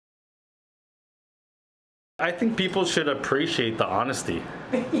I think people should appreciate the honesty.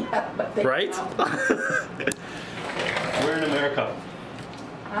 Yeah, but they right? don't. We're in America.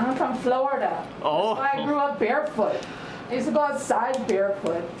 I'm from Florida. Oh. That's why I grew up barefoot. I used to go outside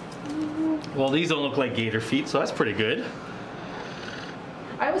barefoot. Well, these don't look like gator feet, so that's pretty good.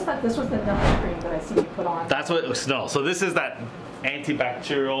 I always thought this was the nail cream that I see you put on. That's what it was. No, so this is that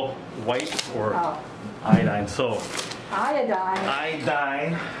antibacterial white or iodine. So Iodine.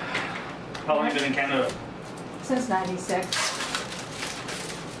 iodine. How long have you been in Canada? Since 96.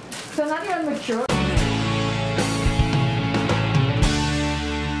 So not even mature.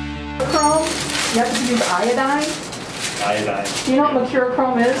 Chrome, you have to use iodine. Iodine. Do you know what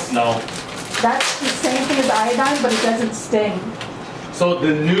mercurochrome is? No. That's the same thing as iodine, but it doesn't sting. So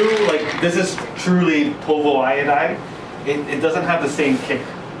the new, like, this is truly povo iodine. It doesn't have the same kick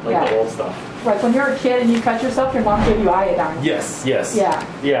like the old stuff. Like when you're a kid and you cut yourself, your mom gave you iodine. Yes, yes. Yeah.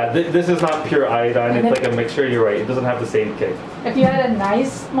 Yeah, this is not pure iodine. And it's like a mixture, you're right. It doesn't have the same kick. If you had a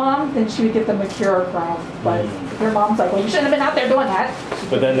nice mom, then she would get the mercurochrome. But if your mom's like, well, you shouldn't have been out there doing that.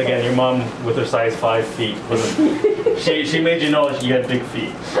 But then again, your mom with her size 5 feet, wasn't she made you know you had big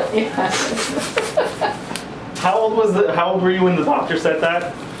feet. Yeah. How old were you when the doctor said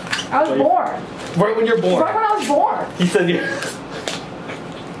that? I was born. Right when you're born? Right when I was born. He said you...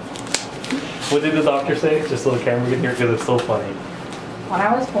 What did the doctor say? Just so the camera can hear, because it's so funny. When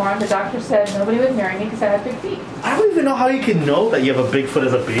I was born, the doctor said nobody would marry me because I had big feet. I don't even know how you can know that you have a big foot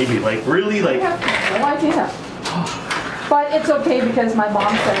as a baby. Like, really? Like... I have no idea. But it's okay because my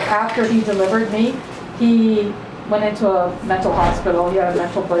mom said after he delivered me, he went into a mental hospital. He had a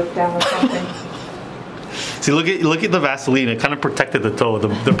mental breakdown or something. See, look at the Vaseline. It kind of protected the toe.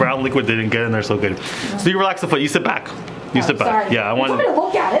 The brown liquid didn't get in there so good. So you relax the foot. You sit back. You sit back. Sorry. Yeah, I want to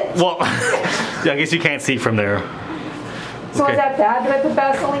look at it. Well, yeah, I guess you can't see from there. So is that bad that I put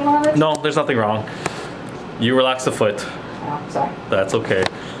Vaseline on it? No, there's nothing wrong. You relax the foot. Oh, sorry. That's okay.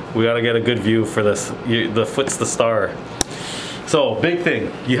 We got to get a good view for this. The foot's the star. So, big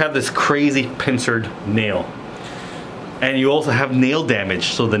thing. You have this crazy pincered nail. And you also have nail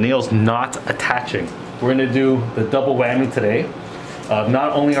damage, so the nail's not attaching. We're going to do the double whammy today.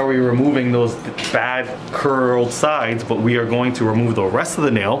 Not only are we removing those bad curled sides, but we are going to remove the rest of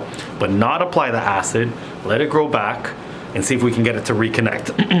the nail, but not apply the acid, let it grow back, and see if we can get it to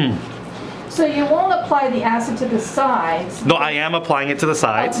reconnect. So you won't apply the acid to the sides. No, I am applying it to the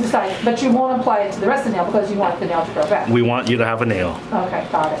sides. To the sides, but you won't apply it to the rest of the nail because you want the nail to grow back. We want you to have a nail. Okay,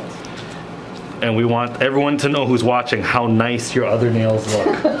 got it. And we want everyone to know who's watching how nice your other nails look.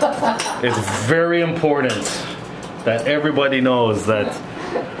 It's very important that everybody knows that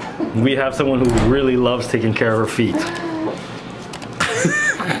we have someone who really loves taking care of her feet.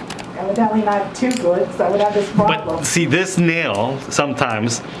 Evidently not too good, so I would have this problem. But see, this nail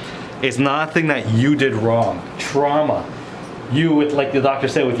sometimes is nothing that you did wrong. Trauma. You, with, like the doctor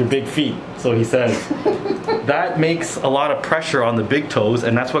said, with your big feet. So he says that makes a lot of pressure on the big toes,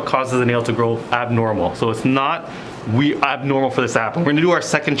 and that's what causes the nail to grow abnormal. So it's not abnormal for this to happen. We're gonna do our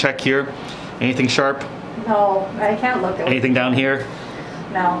second check here. Anything sharp? No, I can't look at it. Anything down here?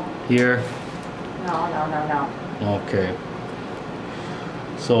 No. Here? No, no, no, no. Okay.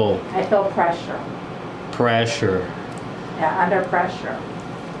 So. I feel pressure. Pressure. Yeah, under pressure.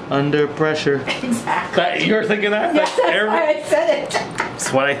 Under pressure. Exactly. You're thinking that? Yes, that's why I said it.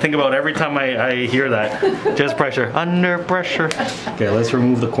 That's what I think about every time I hear that. Just pressure. Under pressure. Okay, let's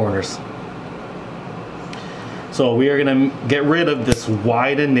remove the corners. So we are going to get rid of this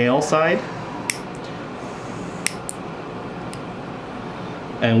widened nail side.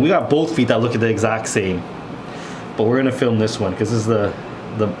 And we got both feet that look the exact same. But we're going to film this one because this is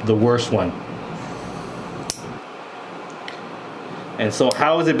the worst one. And so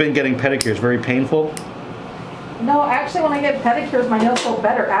how has it been getting pedicures? Very painful? No, actually when I get pedicures, my nails feel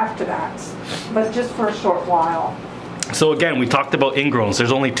better after that. But just for a short while. So again, we talked about ingrowns.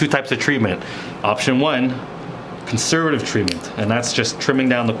 There's only 2 types of treatment. Option 1, conservative treatment. And that's just trimming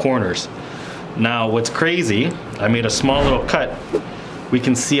down the corners. Now what's crazy, I made a small little cut. We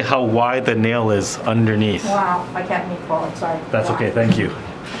can see how wide the nail is underneath. Wow, I can't move forward, sorry. That's okay, thank you.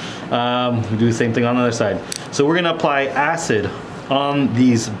 We do the same thing on the other side. So we're gonna apply acid on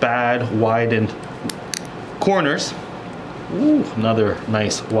these bad widened corners. Ooh, another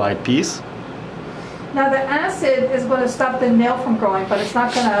nice wide piece. Now the acid is going to stop the nail from growing, but it's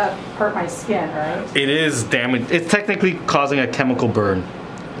not going to hurt my skin, right? It is damage. It's technically causing a chemical burn,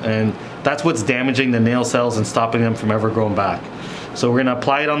 and that's what's damaging the nail cells and stopping them from ever growing back. So we're going to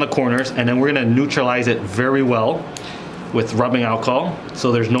apply it on the corners, and then we're going to neutralize it very well with rubbing alcohol,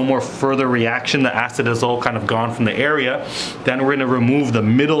 so there's no more further reaction. The acid is all kind of gone from the area. Then we're going to remove the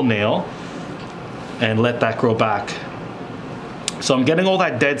middle nail, and let that grow back. So I'm getting all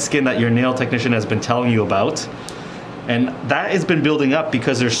that dead skin that your nail technician has been telling you about. And that has been building up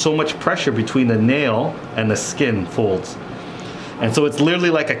because there's so much pressure between the nail and the skin folds. And so it's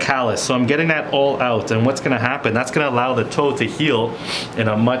literally like a callus. So I'm getting that all out. And what's gonna happen, that's gonna allow the toe to heal in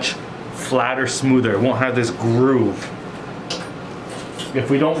a much flatter, smoother. It won't have this groove.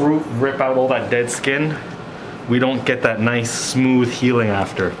 If we don't rip out all that dead skin, we don't get that nice, smooth healing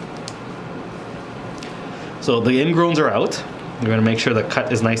after. So the ingrowns are out. We're gonna make sure the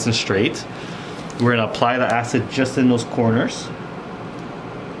cut is nice and straight. We're gonna apply the acid just in those corners.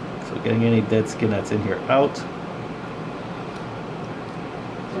 So getting any dead skin that's in here out. Is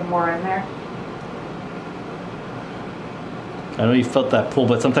there more in there? I know you felt that pull,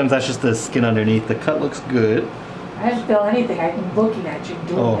 but sometimes that's just the skin underneath. The cut looks good. I didn't feel anything. I've been looking at you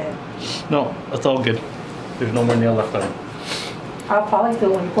doing it. No, that's all good. There's no more nail left on it. I'll probably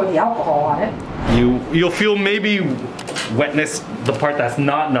feel when you pour the alcohol on it. You'll feel maybe wetness, the part that's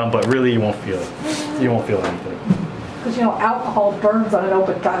not numb, but really you won't feel it. You won't feel anything. Because you know alcohol burns on an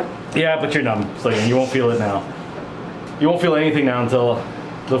open cut. Yeah, but you're numb, so you won't feel it now. You won't feel anything now until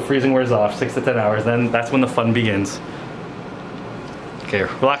the freezing wears off, 6 to 10 hours. Then that's when the fun begins. Okay,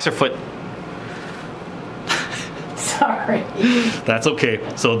 relax your foot. Sorry. That's okay.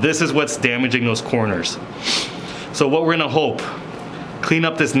 So this is what's damaging those corners. So what we're gonna hope, clean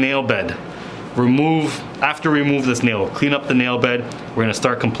up this nail bed. After we remove this nail, clean up the nail bed. We're gonna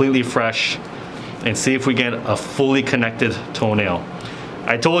start completely fresh and see if we get a fully connected toenail.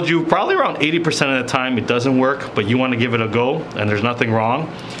 I told you probably around 80% of the time it doesn't work, but you wanna give it a go and there's nothing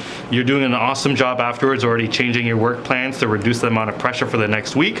wrong. You're doing an awesome job afterwards, already changing your work plans to reduce the amount of pressure for the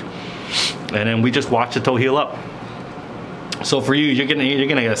next week. And then we just watch the toe heal up. So for you, you're gonna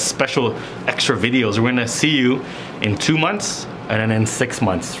get a special extra videos. We're gonna see you in 2 months and then in 6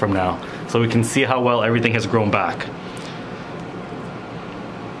 months from now. So we can see how well everything has grown back.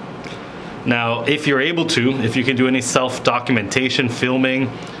 Now, if you're able to, if you can do any self-documentation, filming,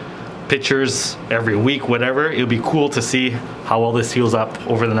 pictures every week, whatever, it would be cool to see how well this heals up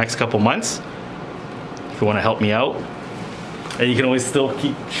over the next couple months. If you wanna help me out. And you can always still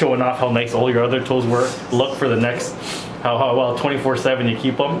keep showing off how nice all your other toes look for the next, how well 24/7 you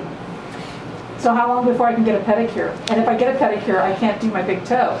keep them. So how long before I can get a pedicure? And if I get a pedicure, I can't do my big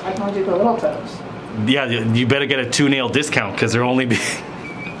toe. I can only do the little toes. Yeah, you better get a 2-nail discount because they're only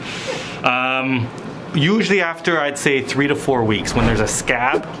usually after, I'd say 3 to 4 weeks, when there's a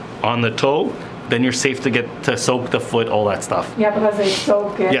scab on the toe, then you're safe to get to soak the foot, all that stuff. Yeah, because they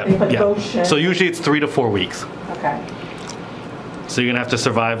soak it, they put lotion. So usually it's 3 to 4 weeks. Okay. So you're gonna have to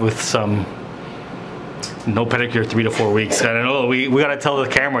survive with some no pedicure 3 to 4 weeks. I don't know, we gotta tell the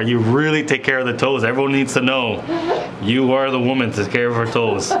camera, you really take care of the toes. Everyone needs to know you are the woman to take care of her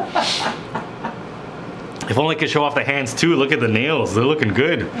toes. If only I could show off the hands too. Look at the nails, they're looking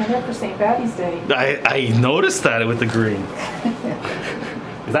good. And they're for St. Patty's Day. I noticed that with the green.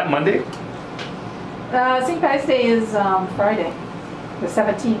 Is that Monday? St. Patty's Day is Friday, the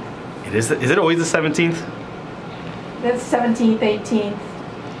 17th. Is it always the 17th? It's 17th, 18th.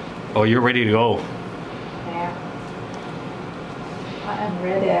 Oh, you're ready to go. Yeah. I'm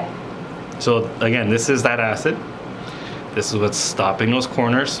ready. So again, this is that acid. This is what's stopping those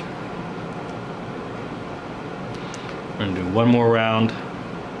corners. We're gonna do one more round.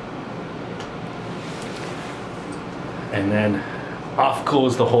 And then off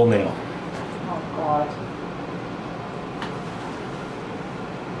goes the whole nail. Oh God.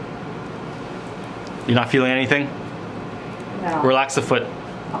 You're not feeling anything? No. Relax the foot.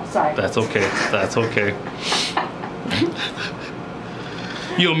 Oh, sorry. That's okay. That's okay.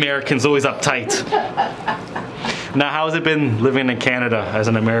 You Americans always uptight. Now, how has it been living in Canada as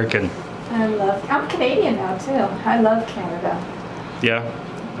an American? I'm Canadian now too. I love Canada. Yeah?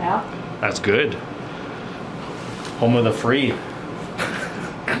 Yeah. That's good. Home of the free.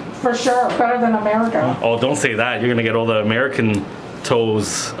 For sure. Better than America. Oh, don't say that. You're gonna get all the American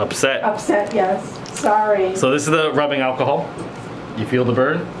toes upset. Upset, yes. Sorry. So this is the rubbing alcohol. You feel the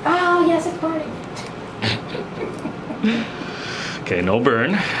burn? Oh, yes, it's burning. Okay, no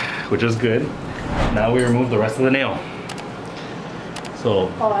burn, which is good. Now we remove the rest of the nail.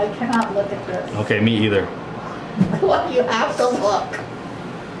 So. Oh, I cannot look at this. Okay, me either. Well, you have to look.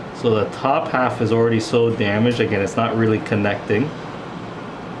 So the top half is already so damaged. Again, it's not really connecting.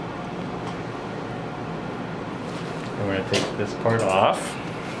 And we're gonna take this part off.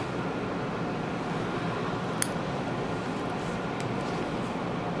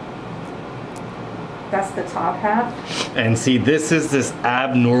 That's the top half. And see, this is this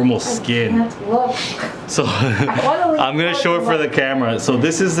abnormal skin. I can't look. So I'm gonna show it for the camera. So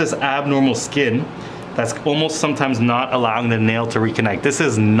this is this abnormal skin. that's almost sometimes not allowing the nail to reconnect. This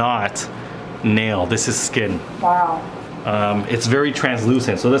is not nail, this is skin. Wow. It's very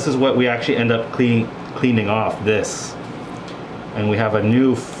translucent, so this is what we actually end up cleaning off, this. And we have a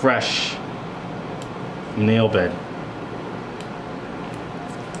new, fresh nail bed.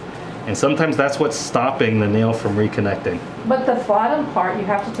 And sometimes that's what's stopping the nail from reconnecting. But the bottom part, you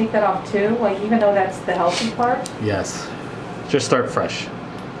have to take that off too, like even though that's the healthy part? Yes. Just start fresh.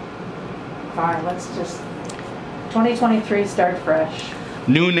 Fine, let's just, 2023, start fresh.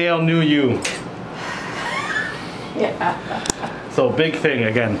 New nail, new you. Yeah. So big thing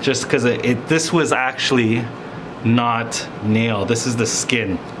again, just because this was actually not nail. This is the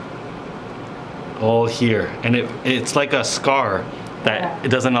skin. All here. And it's like a scar that it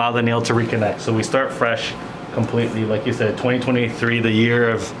doesn't allow the nail to reconnect. So we start fresh completely, like you said, 2023, the year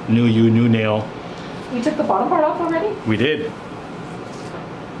of new you, new nail. You took the bottom part off already? We did.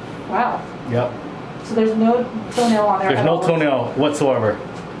 Wow. Yep. So there's no toenail on there. There's no toenail whatsoever.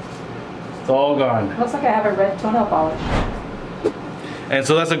 It's all gone. Looks like I have a red toenail polish. And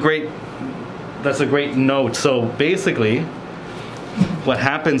so that's a great note. So basically, what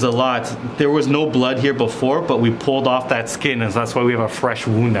happens a lot, there was no blood here before, but we pulled off that skin, and so that's why we have a fresh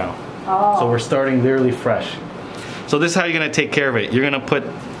wound now. Oh. So we're starting literally fresh. So this is how you're gonna take care of it. You're gonna put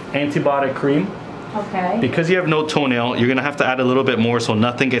antibiotic cream. Okay. Because you have no toenail, you're gonna have to add a little bit more so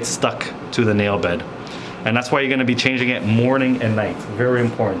nothing gets stuck to the nail bed. And that's why you're gonna be changing it morning and night. Very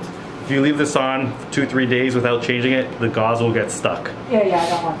important. If you leave this on 2-3 days without changing it, the gauze will get stuck. Yeah, I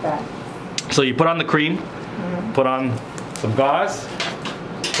don't want that. So you put on the cream, put on some gauze,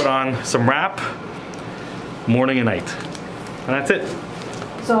 put on some wrap, morning and night. And that's it.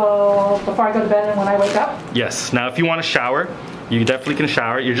 So before I go to bed and when I wake up? Yes. Now if you want to shower, you definitely can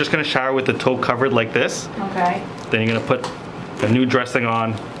shower. You're just going to shower with the toe covered like this. Okay. Then you're going to put a new dressing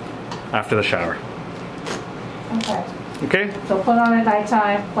on after the shower. Okay. Okay? So put on at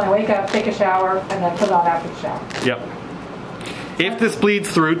nighttime, when I wake up, take a shower, and then put it on after the shower. Yep. If this bleeds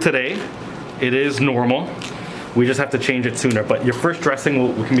through today, it is normal. We just have to change it sooner, but your first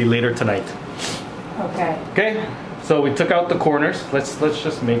dressing can be later tonight. Okay. Okay? So we took out the corners. Let's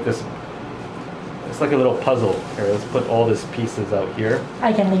just make this, it's like a little puzzle. Here, let's put all these pieces out here.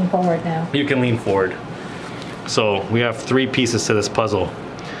 I can lean forward now. You can lean forward. So we have 3 pieces to this puzzle.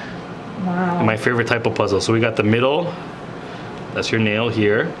 Wow. My favorite type of puzzle. So we got the middle, that's your nail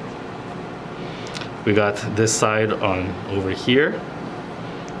here. We got this side on over here,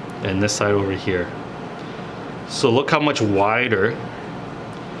 and this side over here. So look how much wider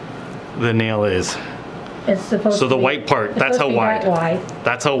the nail is. It's supposed So to the be, white part, that's how wide.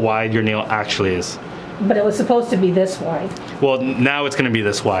 That's how wide your nail actually is. But it was supposed to be this wide. Well, now it's going to be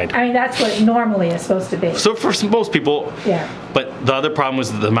this wide. I mean, that's what it normally is supposed to be. So for most people, Yeah. but the other problem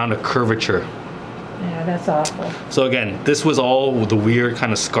was the amount of curvature. Yeah, that's awful. So again, this was all the weird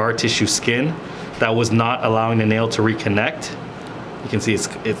kind of scar tissue skin that was not allowing the nail to reconnect. You can see it's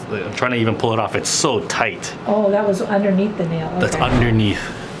I'm trying to even pull it off. It's so tight. Oh, that was underneath the nail. Okay. That's underneath.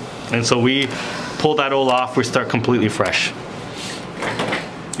 And so we pull that all off. We start completely fresh.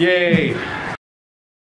 Yay.